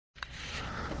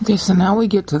Okay, so now we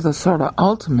get to the sort of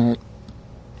ultimate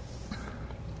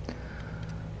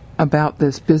about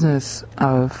this business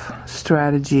of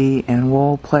strategy and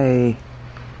role play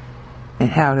and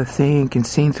how to think and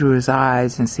seeing through his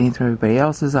eyes and seeing through everybody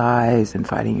else's eyes and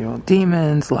fighting your own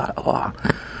demons, la la la.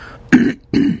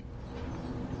 The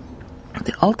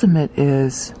ultimate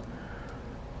is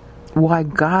why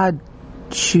God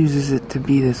chooses it to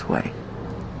be this way.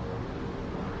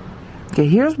 Okay,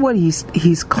 here's what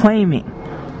he's claiming.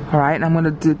 All right, and I'm going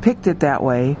to depict it that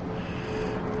way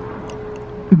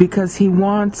because he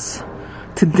wants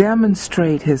to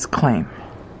demonstrate his claim.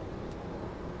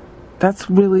 That's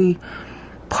really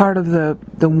part of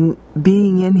the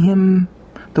being in him,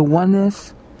 the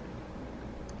oneness.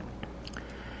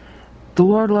 The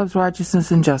Lord loves righteousness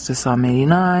and justice, Psalm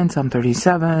 89, Psalm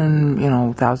 37,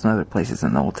 1,000 other places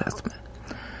in the Old Testament.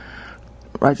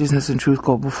 Righteousness and truth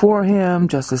go before him,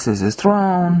 justice is his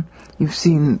throne. You've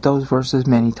seen those verses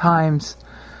many times.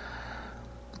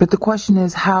 But the question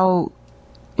is how,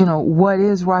 what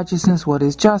is righteousness, what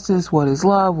is justice, what is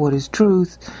love, what is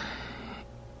truth,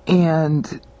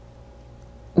 and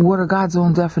what are God's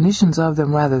own definitions of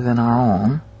them rather than our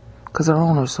own? Because our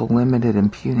own are so limited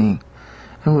and puny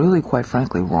and really, quite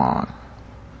frankly, wrong.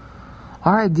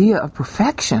 Our idea of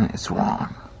perfection is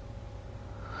wrong.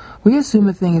 We assume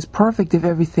a thing is perfect if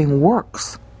everything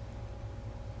works.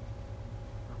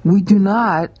 We do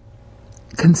not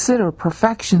consider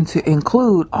perfection to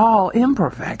include all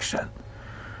imperfection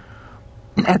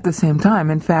at the same time.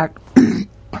 In fact,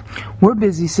 we're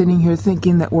busy sitting here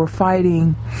thinking that we're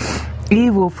fighting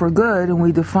evil for good, and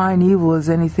we define evil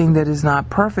as anything that is not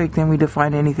perfect, and we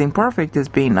define anything perfect as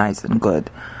being nice and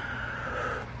good.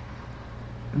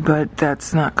 But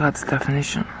that's not God's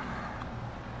definition.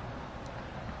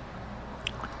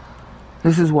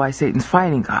 This is why Satan's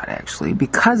fighting God, actually,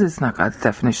 because it's not God's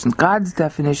definition. God's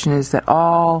definition is that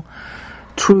all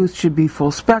truth should be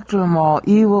full spectrum, all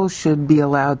evil should be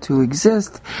allowed to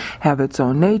exist, have its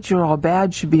own nature, all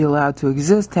bad should be allowed to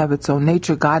exist, have its own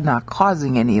nature, God not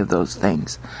causing any of those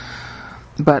things.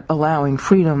 But allowing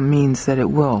freedom means that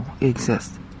it will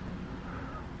exist.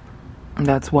 And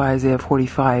that's why Isaiah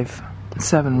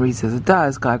 45:7 reads as it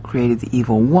does, God created the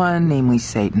evil one, namely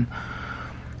Satan.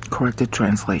 Corrected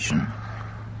translation.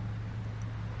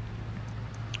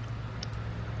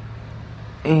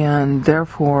 And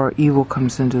therefore evil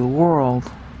comes into the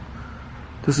world.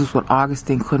 This is what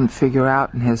Augustine couldn't figure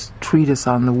out, and his treatise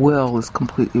on the will is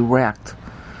completely wrecked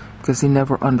because he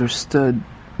never understood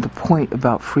the point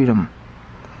about freedom.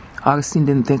 Augustine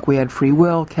didn't think we had free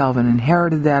will. Calvin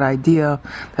inherited that idea.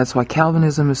 That's why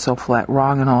Calvinism is so flat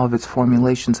wrong in all of its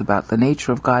formulations about the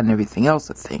nature of God and everything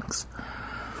else it thinks.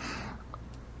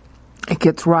 It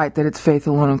gets right that it's faith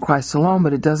alone in Christ alone,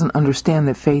 but it doesn't understand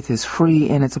that faith is free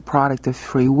and it's a product of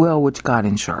free will, which God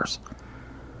ensures,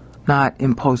 not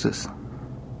imposes.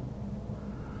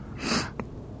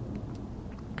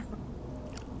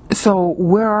 So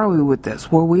where are we with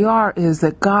this? Where we are is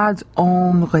that God's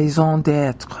own raison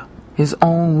d'être, his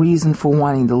own reason for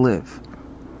wanting to live,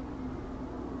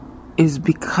 is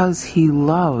because he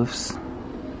loves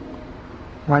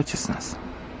righteousness.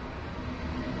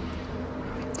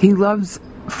 He loves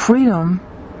freedom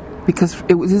because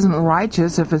it isn't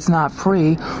righteous if it's not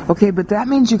free. Okay, but that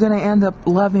means you're going to end up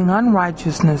loving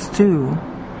unrighteousness too.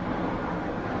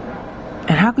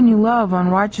 And how can you love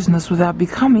unrighteousness without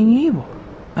becoming evil?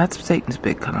 That's Satan's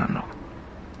big conundrum.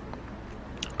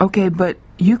 Okay, but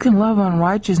you can love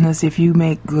unrighteousness if you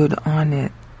make good on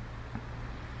it.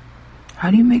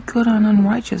 How do you make good on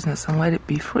unrighteousness and let it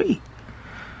be free?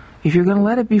 If you're going to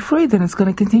let it be free, then it's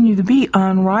going to continue to be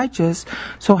unrighteous.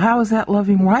 So how is that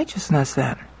loving righteousness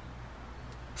then?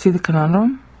 See the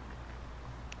conundrum?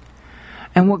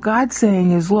 And what God's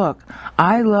saying is, look,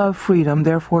 I love freedom,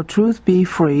 therefore truth be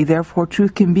free, therefore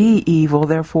truth can be evil,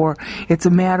 therefore it's a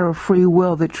matter of free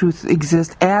will that truth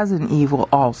exists as an evil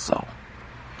also.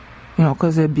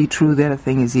 Because it'd be true that a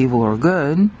thing is evil or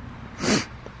good.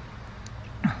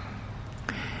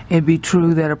 It'd be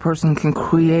true that a person can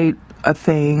create a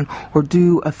thing or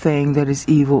do a thing that is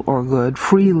evil or good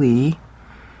freely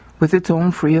with its own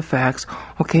free effects.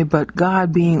 Okay, but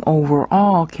God being over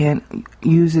all can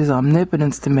use his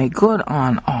omnipotence to make good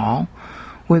on all,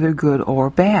 whether good or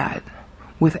bad,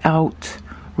 without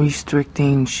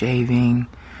restricting, shaving,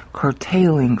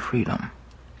 curtailing freedom.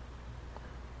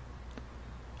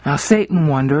 Now Satan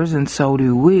wonders, and so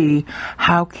do we,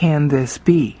 how can this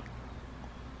be?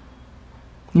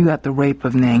 You got the rape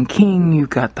of Nanking, you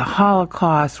got the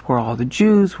Holocaust where all the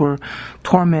Jews were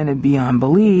tormented beyond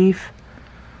belief.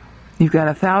 You've got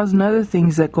 1,000 other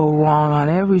things that go wrong on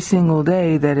every single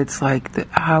day that it's like,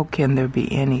 how can there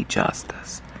be any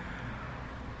justice?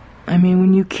 I mean,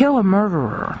 when you kill a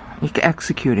murderer, you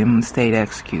execute him, the state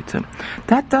executes him.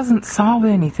 That doesn't solve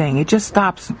anything. It just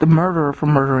stops the murderer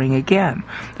from murdering again.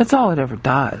 That's all it ever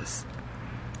does.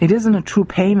 It isn't a true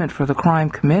payment for the crime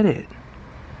committed.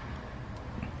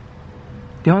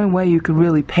 The only way you could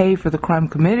really pay for the crime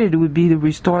committed would be to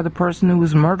restore the person who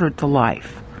was murdered to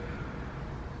life.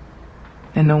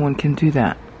 And no one can do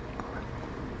that.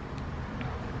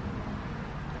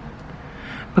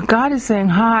 But God is saying,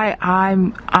 hi,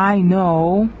 I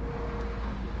know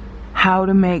how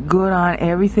to make good on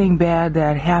everything bad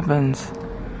that happens,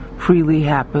 freely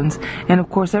happens. And of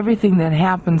course, everything that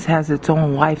happens has its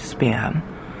own lifespan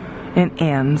and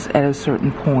ends at a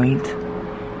certain point,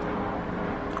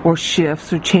 or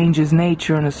shifts or changes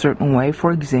nature in a certain way.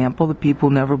 For example, the people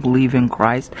who never believe in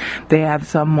Christ, they have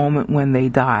some moment when they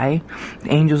die.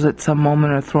 The angels at some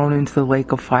moment are thrown into the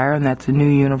lake of fire, and that's a new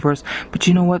universe. But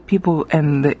you know what? People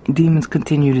and the demons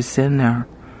continue to sin there.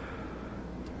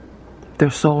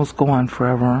 Their souls go on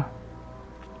forever.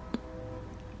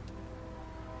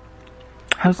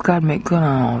 How does God make good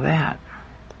on all that?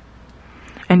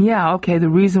 And yeah, okay, the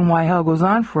reason why hell goes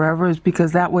on forever is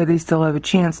because that way they still have a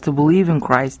chance to believe in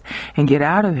Christ and get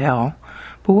out of hell.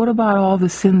 But what about all the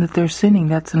sin that they're sinning?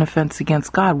 That's an offense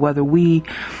against God. Whether we,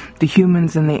 the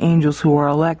humans and the angels who are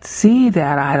elect, see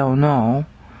that, I don't know.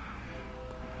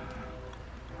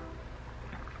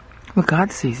 But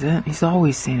God sees it. He's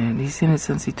always seen it. He's seen it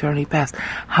since eternity past.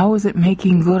 How is it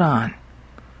making good on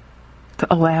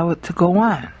to allow it to go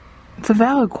on? It's a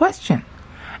valid question.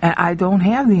 And I don't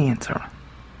have the answer.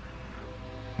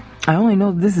 I only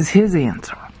know this is His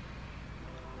answer.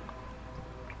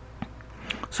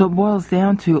 So it boils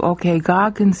down to, okay,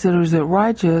 God considers it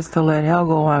righteous to let hell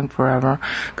go on forever.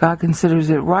 God considers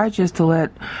it righteous to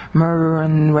let murder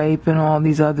and rape and all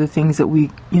these other things that we,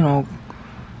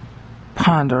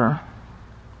 ponder.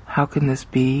 How can this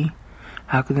be?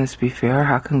 How can this be fair?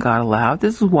 How can God allow it?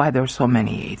 This is why there are so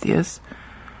many atheists.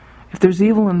 If there's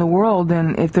evil in the world,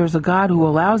 then if there's a God who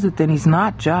allows it, then He's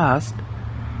not just.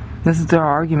 This is their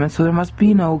argument, so there must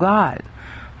be no God.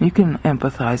 You can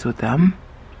empathize with them.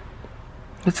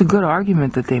 It's a good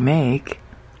argument that they make.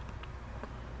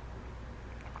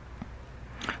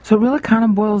 So it really kind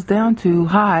of boils down to,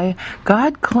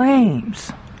 God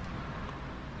claims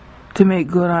to make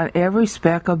good on every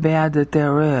speck of bad that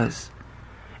there is.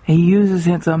 And He uses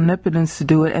His omnipotence to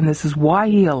do it, and this is why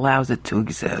He allows it to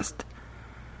exist.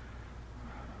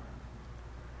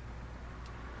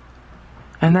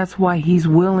 And that's why He's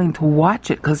willing to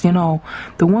watch it, because, the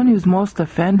one who's most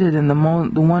offended and the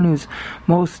one who's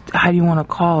most, how do you want to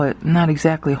call it, not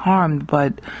exactly harmed,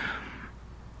 but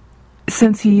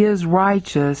since He is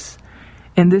righteous,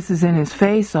 and this is in His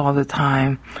face all the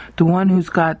time, the one who's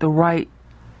got the right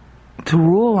to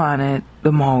rule on it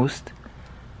the most,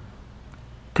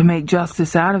 to make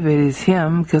justice out of it, is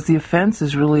Him, because the offense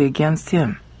is really against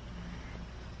Him.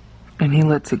 And He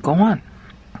lets it go on,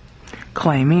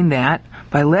 claiming that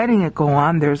by letting it go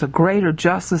on, there's a greater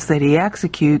justice that He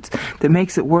executes that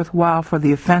makes it worthwhile for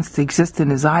the offense to exist in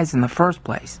His eyes in the first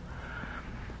place.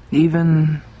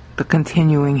 Even the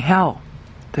continuing hell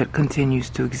that continues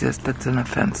to exist, that's an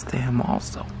offense to Him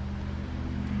also.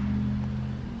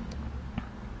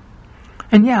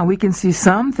 And yeah, we can see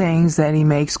some things that He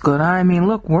makes good on. I mean,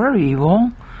 look, we're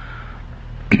evil.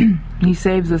 He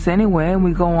saves us anyway, and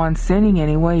we go on sinning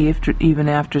anyway, even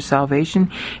after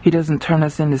salvation. He doesn't turn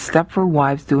us into Stepford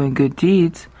wives doing good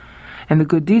deeds. And the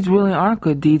good deeds really aren't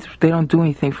good deeds. They don't do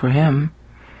anything for Him.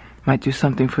 Might do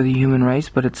something for the human race,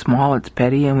 but it's small, it's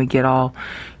petty, and we get all,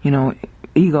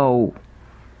 ego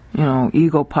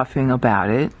puffing about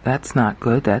it. That's not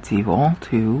good. That's evil,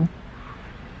 too.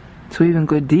 So even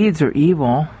good deeds are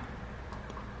evil.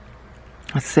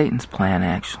 That's Satan's plan,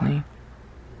 actually.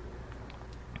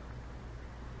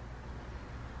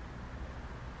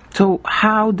 So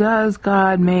how does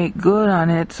God make good on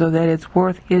it so that it's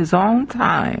worth His own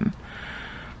time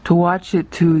to watch it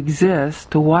to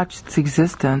exist, to watch its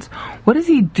existence? What does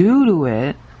He do to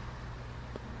it?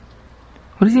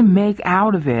 What does He make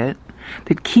out of it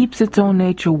that keeps its own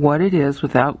nature what it is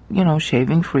without,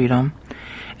 shaving freedom,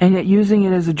 and yet using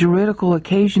it as a juridical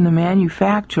occasion to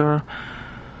manufacture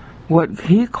what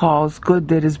He calls good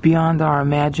that is beyond our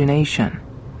imagination,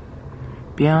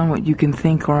 beyond what you can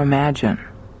think or imagine?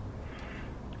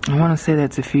 I want to say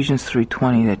that's Ephesians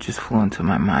 3:20 that just flew into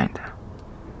my mind.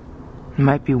 It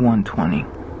might be 1:20.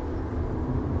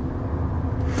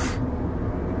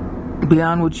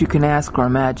 Beyond what you can ask or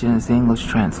imagine is the English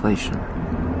translation.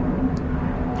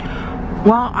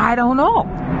 Well, I don't know.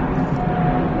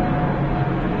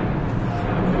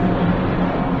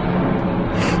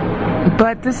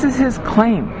 But this is His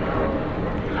claim.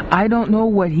 I don't know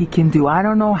what he can do. I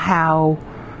don't know how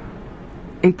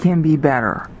it can be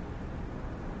better.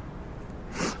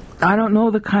 I don't know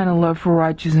the kind of love for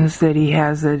righteousness that he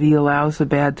has, that he allows the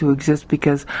bad to exist,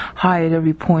 because high at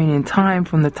every point in time,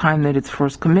 from the time that it's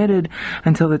first committed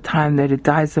until the time that it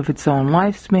dies of its own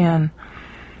lifespan,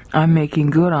 I'm making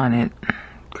good on it,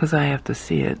 because I have to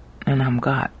see it, and I'm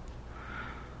God.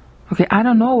 Okay, I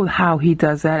don't know how he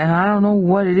does that, and I don't know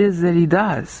what it is that he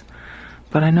does,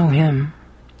 but I know him.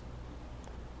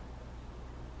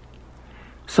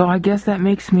 So I guess that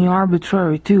makes me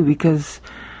arbitrary too, because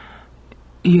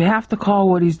you have to call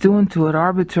what he's doing to it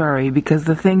arbitrary, because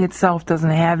the thing itself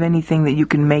doesn't have anything that you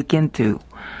can make into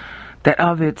that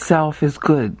of itself is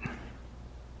good.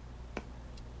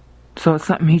 So it's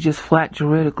something he just flat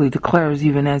juridically declares,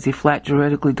 even as he flat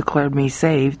juridically declared me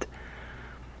saved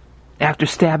after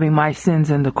stabbing my sins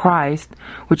into Christ,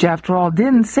 which after all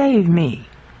didn't save me.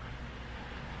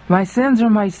 My sins are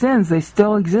my sins. They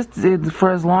still exist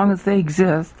for as long as they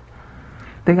exist.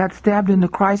 They got stabbed into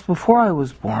Christ before I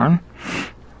was born.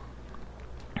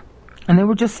 And they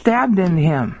were just stabbed into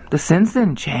him. The sins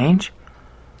didn't change.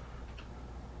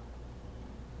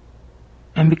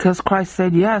 And because Christ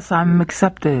said yes, I'm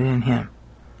accepted in him.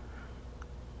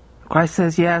 Christ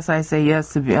says yes, I say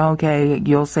yes. Okay,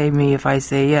 you'll save me if I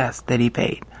say yes, that he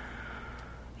paid.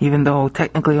 Even though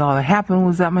technically all that happened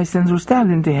was that my sins were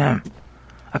stabbed into him.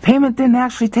 A payment didn't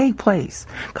actually take place.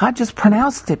 God just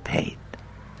pronounced it paid,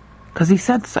 because he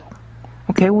said so.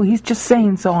 Okay, well, he's just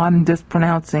saying so. I'm just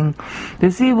pronouncing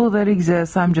this evil that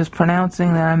exists. I'm just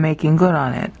pronouncing that I'm making good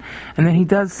on it. And then he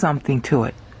does something to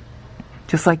it.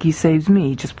 Just like he saves me,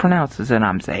 he just pronounces it,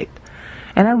 I'm saved.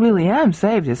 And I really am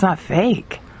saved. It's not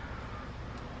fake.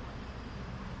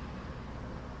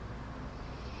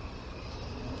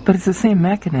 But it's the same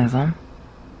mechanism.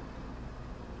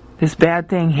 This bad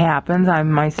thing happens,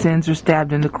 my sins are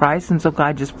stabbed into Christ, and so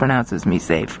God just pronounces me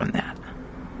saved from that.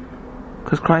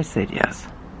 Because Christ said yes.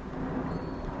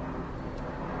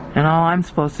 And all I'm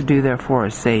supposed to do, therefore,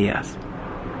 is say yes.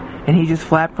 And he just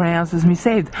flat pronounces me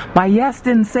saved. My yes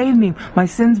didn't save me. My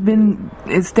sins been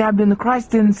stabbed into Christ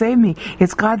didn't save me.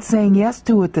 It's God saying yes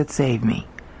to it that saved me.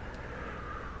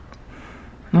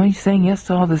 No, he's saying yes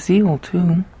to all this evil,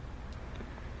 too.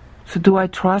 So do I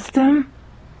trust him?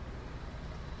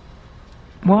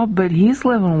 Well, but he's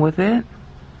living with it.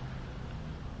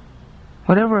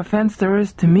 Whatever offense there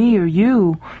is to me or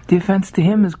you, the offense to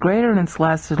him is greater, and it's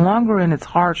lasted longer, and it's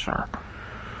harsher.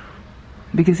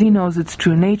 Because he knows its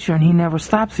true nature, and he never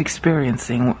stops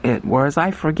experiencing it, whereas I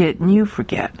forget and you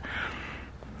forget.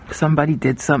 Somebody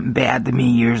did something bad to me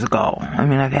years ago. I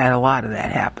mean, I've had a lot of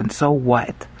that happen. So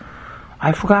what?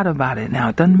 I forgot about it now.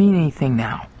 It doesn't mean anything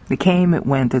now. It came, it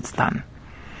went, it's done.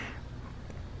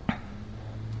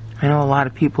 I know a lot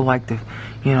of people like to,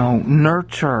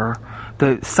 nurture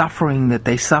the suffering that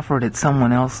they suffered at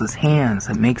someone else's hands.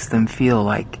 It makes them feel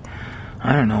like,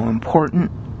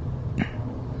 important.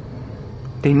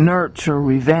 They nurture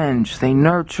revenge. They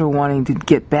nurture wanting to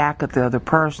get back at the other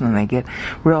person, and they get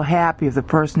real happy if the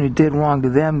person who did wrong to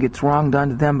them gets wrong done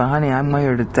to them. But honey, I'm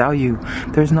here to tell you,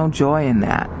 there's no joy in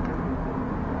that.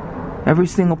 Every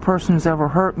single person who's ever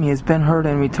hurt me has been hurt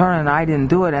in return, and I didn't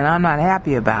do it, and I'm not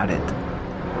happy about it.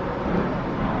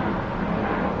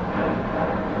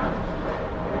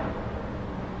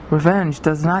 Revenge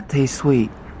does not taste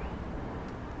sweet.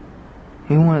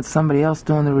 Even when it's somebody else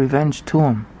doing the revenge to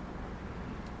him.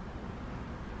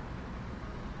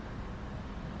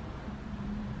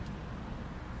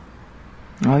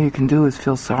 All you can do is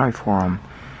feel sorry for them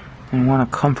and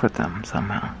want to comfort them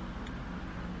somehow.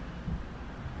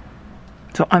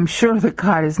 So I'm sure that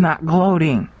God is not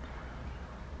gloating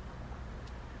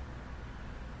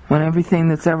when everything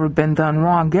that's ever been done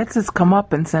wrong gets its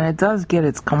comeuppance, and it does get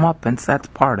its comeuppance. That's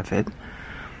part of it.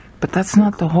 But that's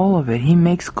not the whole of it. He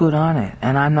makes good on it,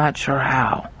 and I'm not sure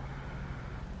how.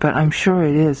 But I'm sure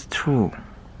it is true,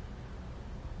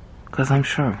 because I'm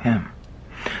sure of him.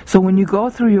 So when you go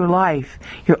through your life,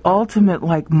 your ultimate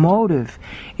motive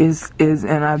is,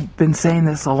 and I've been saying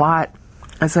this a lot,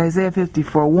 it's Isaiah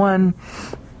 54:1,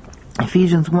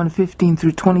 Ephesians 1:15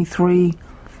 through 23.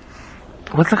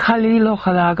 What's the Khalil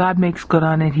Khala? God makes good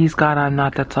on it. He's God, I'm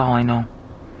not. That's all I know.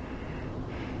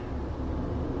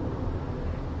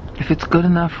 If it's good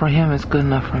enough for him, it's good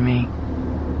enough for me.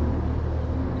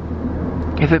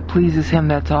 If it pleases him,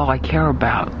 that's all I care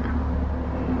about.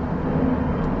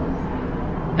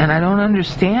 And I don't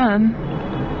understand,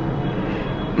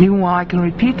 even while I can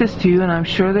repeat this to you, and I'm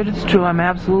sure that it's true, I'm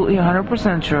absolutely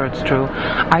 100% sure it's true,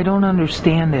 I don't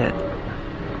understand it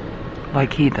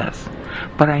like he does.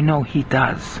 But I know he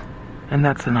does, and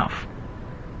that's enough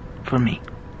for me.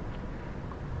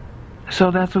 So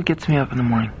that's what gets me up in the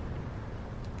morning.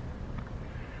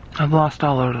 I've lost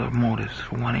all other motives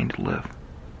for wanting to live.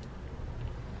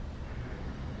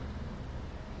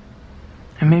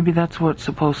 And maybe that's where it's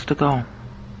supposed to go.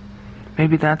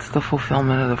 Maybe that's the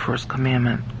fulfillment of the first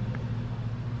commandment.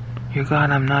 You're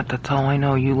God, I'm not, that's all I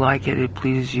know. You like it, it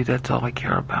pleases you, that's all I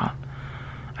care about.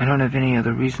 I don't have any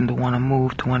other reason to want to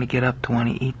move, to want to get up, to want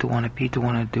to eat, to want to pee, to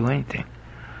want to do anything.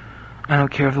 I don't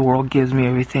care if the world gives me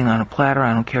everything on a platter.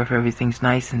 I don't care if everything's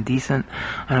nice and decent.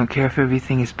 I don't care if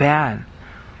everything is bad.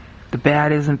 The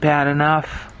bad isn't bad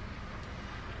enough,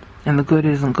 and the good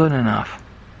isn't good enough.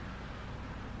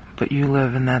 But you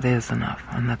live, and that is enough,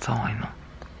 and that's all I know.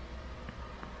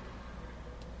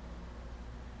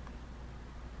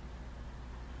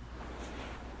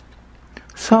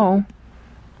 So,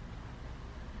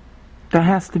 that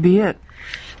has to be it.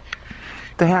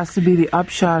 That has to be the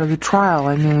upshot of the trial.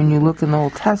 I mean, when you look in the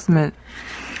Old Testament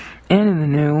and in the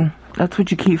New, that's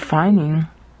what you keep finding.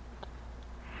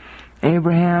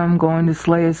 Abraham going to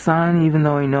slay his son, even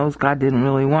though he knows God didn't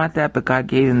really want that, but God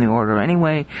gave him the order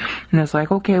anyway. And it's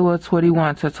like, okay, well, that's what he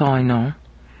wants, that's all I know.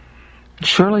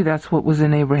 Surely that's what was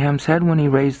in Abraham's head when he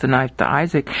raised the knife to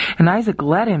Isaac. And Isaac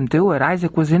let him do it.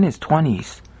 Isaac was in his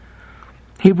 20s.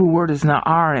 Hebrew word is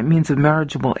na'ar, and it means a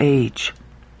marriageable age.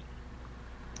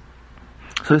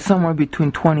 So it's somewhere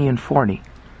between 20 and 40.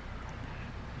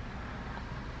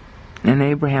 In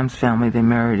Abraham's family, they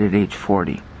married at age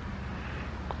 40.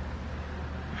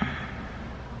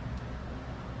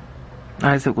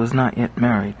 Isaac was not yet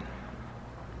married.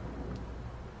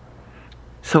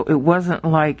 So it wasn't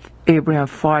like Abraham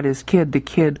fought his kid. The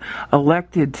kid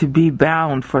elected to be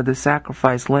bound for the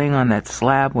sacrifice, laying on that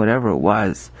slab, whatever it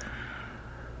was.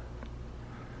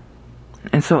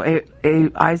 And so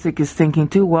Isaac is thinking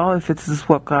too, well, if this is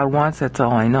what God wants, that's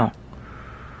all I know.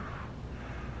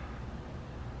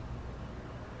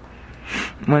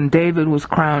 When David was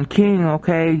crowned king,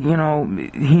 okay, you know,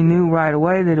 he knew right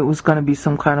away that it was going to be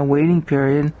some kind of waiting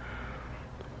period.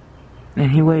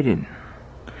 And he waited.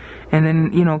 And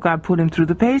then, you know, God put him through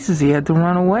the paces. He had to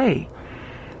run away.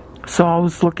 Saul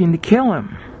was looking to kill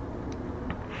him.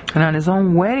 And on his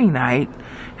own wedding night,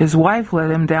 his wife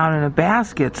let him down in a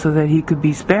basket so that he could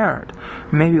be spared.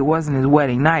 Maybe it wasn't his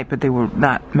wedding night, but they were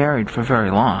not married for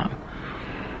very long.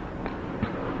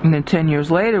 And then 10 years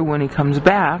later, when he comes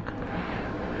back,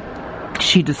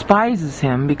 she despises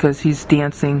him because he's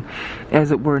dancing,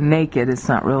 as it were, naked. It's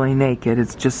not really naked.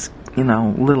 It's just, you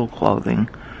know, little clothing.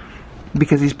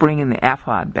 Because he's bringing the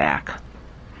ephod back.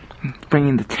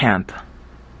 Bringing the tent.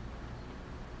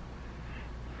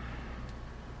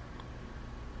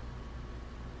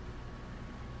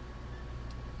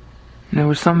 And there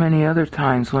were so many other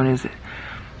times when his,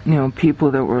 you know,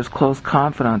 people that were his close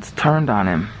confidants turned on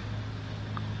him.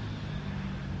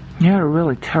 He had a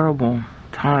really terrible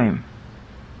time.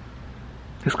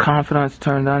 His confidants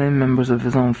turned on him, members of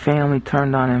his own family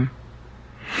turned on him.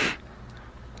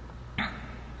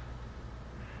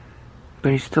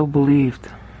 But he still believed.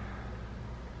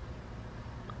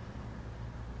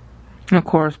 And of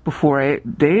course, before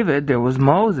David, there was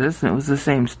Moses, and it was the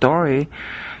same story,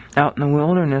 out in the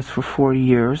wilderness for 40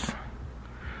 years.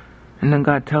 And then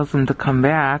God tells him to come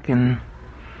back, and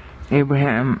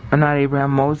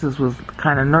Moses was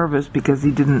kind of nervous because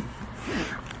he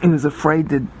was afraid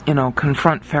to, you know,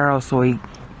 confront Pharaoh,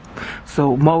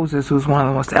 so Moses, who's one of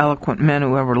the most eloquent men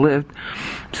who ever lived,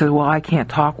 said, well, I can't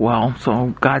talk well. So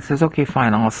God says, okay,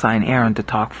 fine, I'll assign Aaron to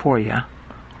talk for you.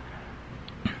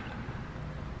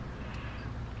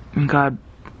 And God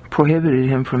prohibited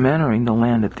him from entering the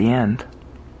land at the end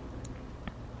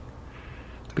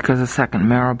because of second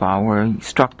Meribah, where he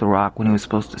struck the rock when he was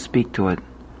supposed to speak to it.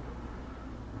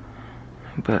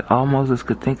 But all Moses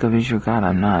could think of is, your God,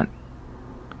 I'm not.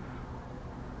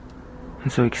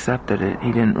 And so he accepted it.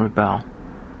 He didn't rebel.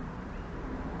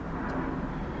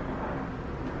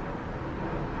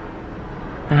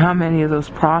 And how many of those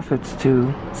prophets,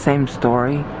 too? Same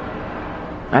story.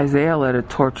 Isaiah led a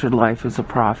tortured life as a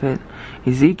prophet.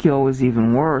 Ezekiel was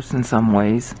even worse in some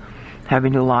ways,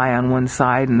 having to lie on one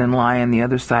side and then lie on the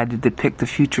other side to depict the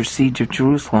future siege of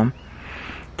Jerusalem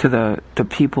to the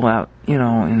people out, you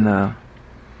know, in the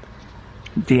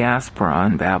diaspora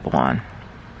in Babylon,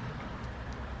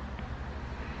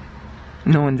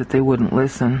 knowing that they wouldn't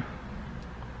listen,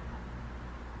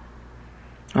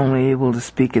 only able to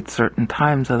speak at certain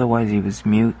times, otherwise he was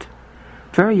mute.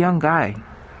 Very young guy,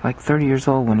 like 30 years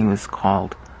old when he was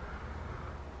called.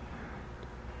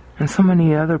 And so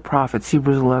many other prophets,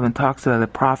 Hebrews 11 talks about the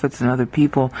prophets and other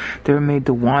people, they were made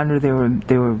to wander, they were,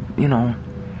 you know,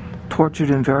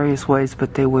 tortured in various ways,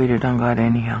 but they waited on God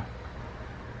anyhow.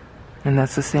 And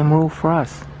that's the same rule for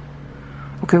us.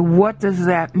 Okay, what does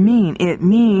that mean? It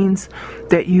means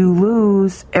that you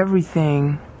lose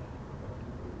everything,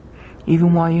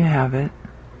 even while you have it,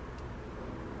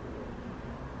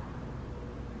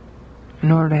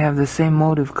 in order to have the same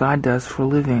motive God does for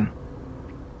living.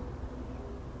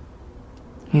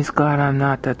 He's God, I'm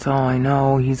not, that's all I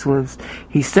know. He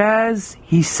says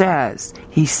he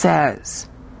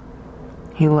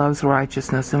loves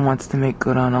righteousness and wants to make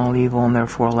good on all evil, and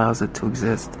therefore allows it to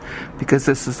exist, because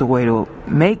this is the way to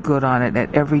make good on it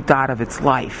at every dot of its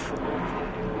life.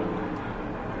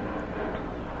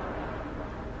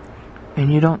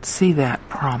 And you don't see that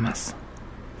promise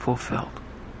fulfilled.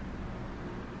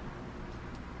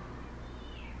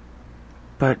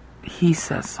 But he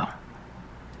says so.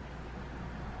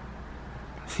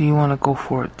 So you want to go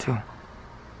for it too.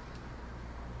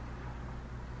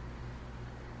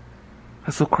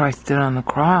 That's what Christ did on the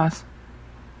cross.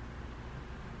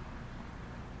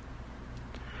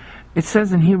 It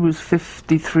says in Hebrews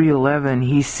 53:11,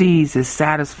 he sees, is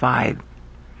satisfied.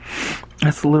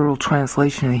 That's the literal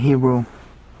translation of the Hebrew.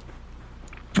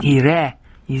 Yireh,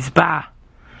 yizbah.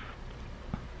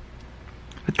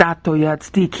 V'tato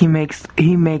yatzdik,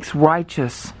 he makes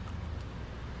righteous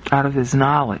out of his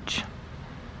knowledge.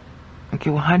 Okay,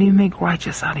 well, how do you make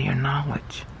righteous out of your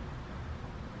knowledge?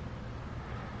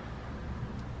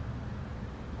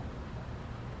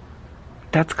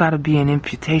 That's got to be an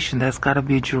imputation. That's got to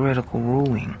be a juridical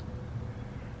ruling.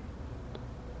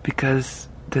 Because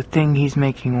the thing he's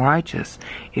making righteous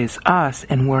is us,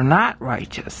 and we're not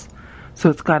righteous. So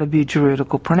it's got to be a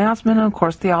juridical pronouncement, and of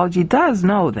course theology does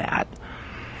know that.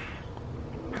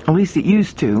 At least it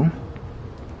used to.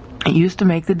 It used to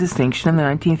make the distinction in the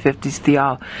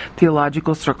 1950s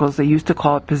theological circles. They used to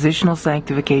call it positional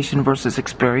sanctification versus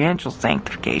experiential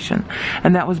sanctification.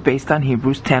 And that was based on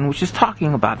Hebrews 10, which is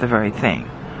talking about the very thing.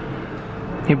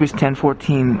 Hebrews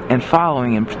 10:14 and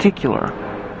following in particular.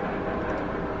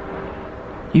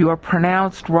 You are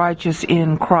pronounced righteous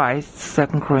in Christ,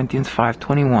 2 Corinthians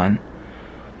 5:21,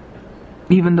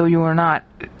 even though you are not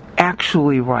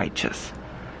actually righteous.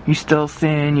 You still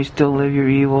sin, you still live your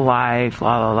evil life,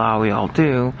 la la la, we all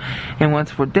do. And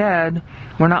once we're dead,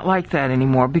 we're not like that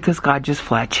anymore, because God just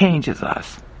flat changes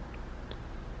us.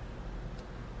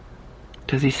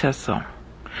 Because he says so.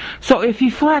 So if he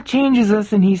flat changes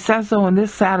us and he says so and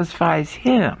this satisfies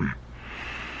him,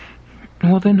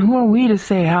 well then who are we to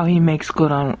say how he makes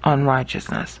good on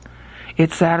righteousness?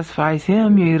 It satisfies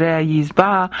him, Yireh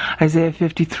Yizbah, Isaiah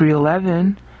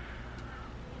 53:11.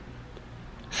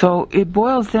 So it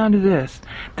boils down to this.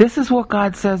 This is what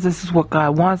God says, this is what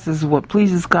God wants, this is what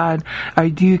pleases God.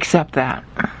 Do you accept that?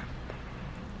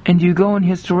 And do you go in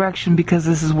his direction because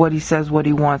this is what he says, what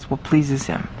he wants, what pleases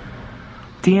him?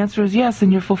 The answer is yes,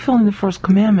 and you're fulfilling the first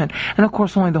commandment. And of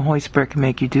course only the Holy Spirit can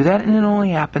make you do that, and it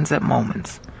only happens at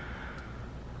moments.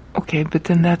 Okay, but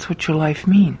then that's what your life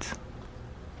means.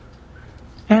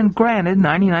 And granted,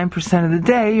 99% of the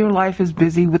day, your life is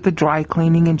busy with the dry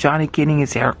cleaning and Johnny getting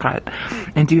his haircut.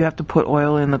 And do you have to put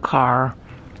oil in the car?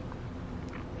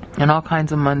 And all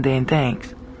kinds of mundane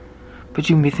things. But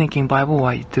you can be thinking, Bible,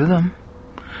 why you do them?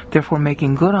 Therefore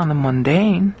making good on the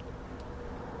mundane.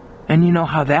 And you know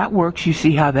how that works. You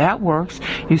see how that works.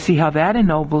 You see how that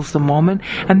ennobles the moment.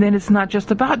 And then it's not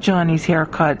just about Johnny's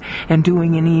haircut and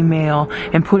doing an email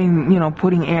and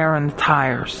putting air in the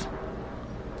tires.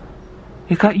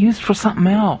 It got used for something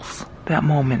else, that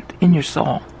moment, in your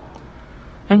soul.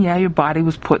 And yeah, your body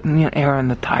was putting air in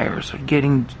the tires, or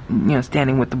getting,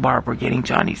 standing with the barber, getting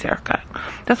Johnny's haircut.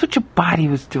 That's what your body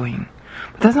was doing.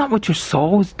 But that's not what your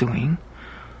soul was doing.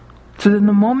 So then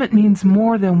the moment means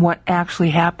more than what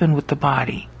actually happened with the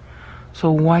body.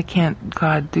 So why can't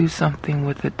God do something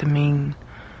with it to mean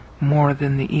more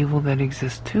than the evil that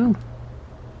exists too?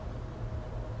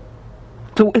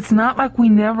 So it's not like we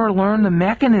never learn the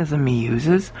mechanism he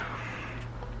uses.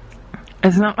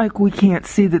 It's not like we can't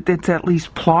see that it's at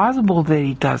least plausible that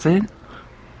he does it.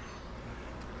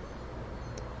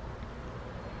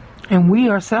 And we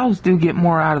ourselves do get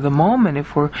more out of the moment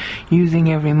if we're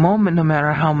using every moment, no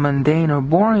matter how mundane or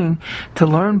boring, to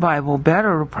learn Bible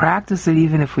better or practice it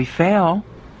even if we fail.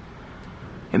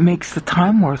 It makes the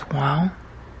time worthwhile,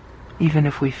 even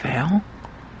if we fail.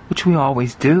 Which we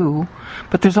always do,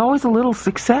 but there's always a little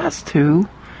success too,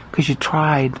 because you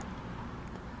tried.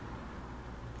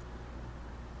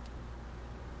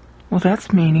 Well,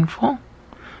 that's meaningful.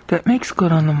 That makes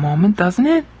good on the moment, doesn't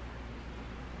it?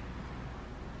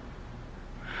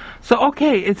 So,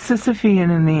 okay, it's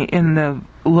Sisyphean in the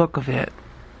look of it.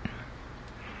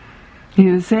 You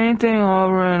do the same thing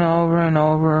over and over and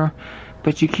over,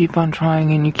 but you keep on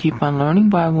trying and you keep on learning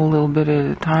Bible a little bit at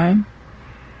a time.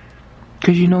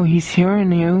 Because you know He's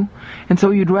hearing you. And so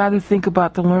you'd rather think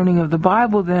about the learning of the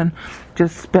Bible than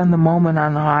just spend the moment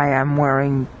on, hi, I'm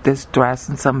wearing this dress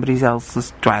and somebody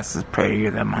else's dress is prettier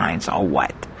than mine, so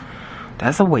what?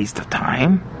 That's a waste of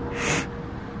time.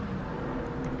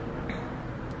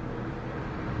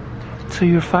 So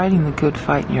you're fighting the good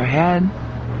fight in your head.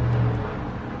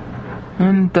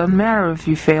 And it doesn't matter if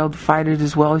you failed to fight it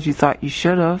as well as you thought you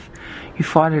should have. You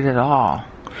fought it at all.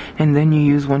 And then you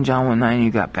used 1 John 1:9 and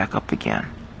you got back up again.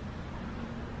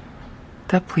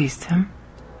 That pleased Him.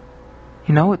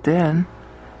 You know it did.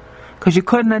 Because you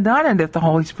couldn't have done it if the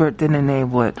Holy Spirit didn't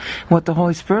enable it. What the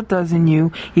Holy Spirit does in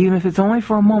you, even if it's only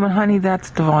for a moment, honey,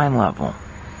 that's divine level.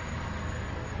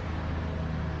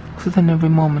 So then every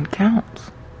moment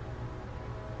counts.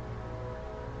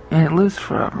 And it lives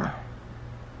forever.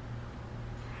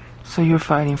 So you're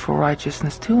fighting for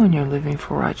righteousness too, and you're living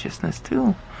for righteousness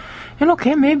too. And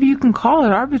okay, maybe you can call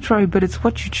it arbitrary, but it's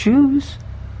what you choose.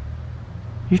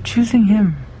 You're choosing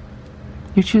Him.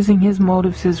 You're choosing His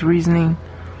motives, His reasoning,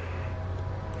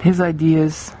 His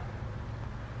ideas.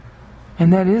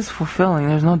 And that is fulfilling.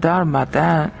 There's no doubt about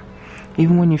that.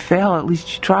 Even when you fail, at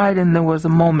least you tried and there was a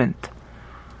moment.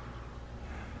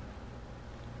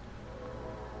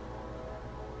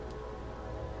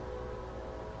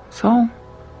 So,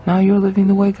 now you're living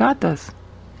the way God does.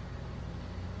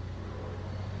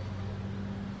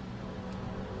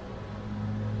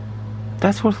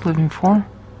 That's worth living for.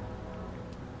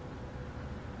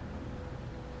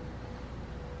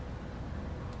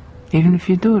 Even if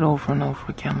you do it over and over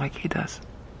again like He does.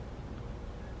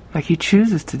 Like He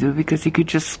chooses to do, because He could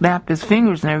just snap His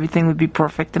fingers and everything would be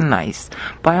perfect and nice.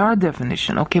 By our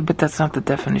definition. Okay, but that's not the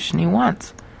definition He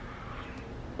wants.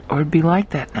 Or it'd be like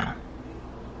that now.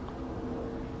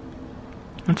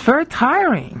 It's very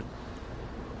tiring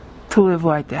to live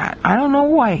like that. I don't know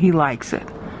why He likes it,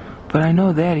 but I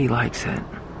know that He likes it.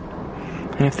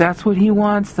 And if that's what He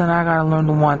wants, then I gotta learn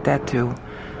to want that too.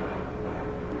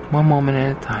 One moment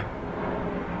at a time.